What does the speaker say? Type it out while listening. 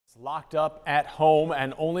Locked up at home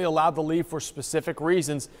and only allowed to leave for specific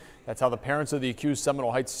reasons. That's how the parents of the accused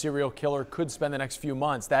Seminole Heights serial killer could spend the next few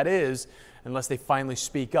months. That is, unless they finally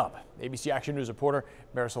speak up. ABC Action News reporter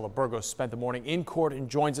Maricela Burgos spent the morning in court and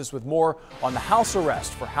joins us with more on the house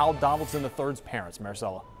arrest for Hal Donaldson III's parents.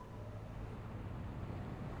 Maricela.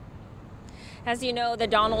 As you know, the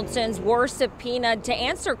Donaldsons were subpoenaed to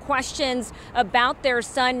answer questions about their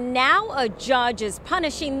son. Now a judge is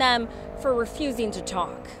punishing them for refusing to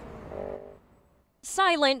talk.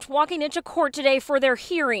 Silent, walking into court today for their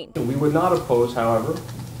hearing. We would not oppose, however,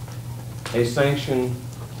 a sanction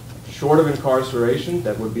short of incarceration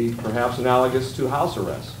that would be perhaps analogous to house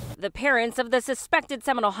arrest. The parents of the suspected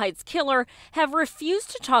Seminole Heights killer have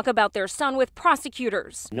refused to talk about their son with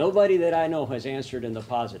prosecutors. Nobody that I know has answered in the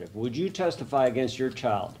positive. Would you testify against your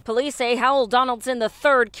child? Police say Hal Donaldson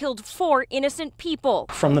III killed 4 innocent people.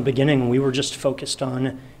 From the beginning, we were just focused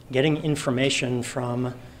on getting information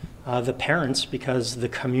from the parents because the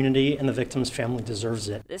community and the victim's family deserves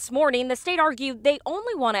it. This morning, the state argued they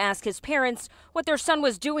only want to ask his parents what their son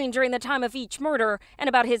was doing during the time of each murder and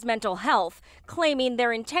about his mental health, claiming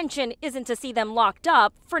their intention isn't to see them locked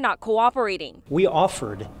up for not cooperating. We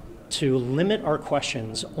offered to limit our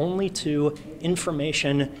questions only to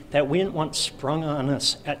information that we didn't want sprung on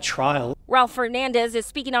us at trial. Ralph Fernandez is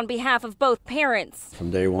speaking on behalf of both parents.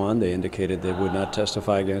 From day one, they indicated they would not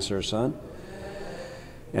testify against their son.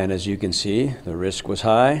 And as you can see, the risk was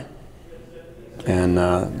high, and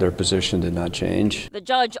their position did not change. The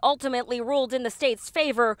judge ultimately ruled in the state's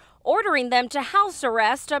favor, ordering them to house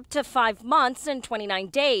arrest up to 5 months and 29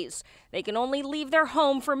 days. They can only leave their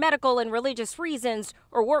home for medical and religious reasons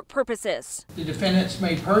or work purposes. The defendants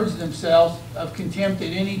may purge themselves of contempt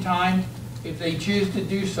at any time if they choose to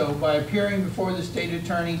do so by appearing before the state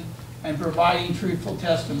attorney and providing truthful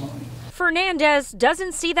testimony. Fernandez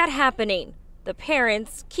doesn't see that happening. The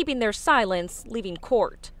parents keeping their silence, leaving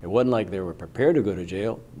court. It wasn't like they were prepared to go to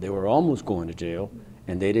jail. They were almost going to jail,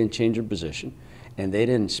 and they didn't change their position, and they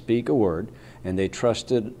didn't speak a word, and they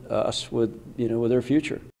trusted us with their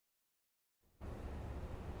future.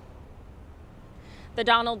 The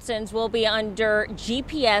Donaldsons will be under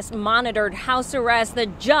GPS monitored house arrest. The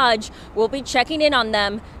judge will be checking in on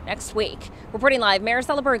them next week. Reporting live,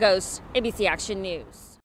 Maricela Burgos, ABC Action News.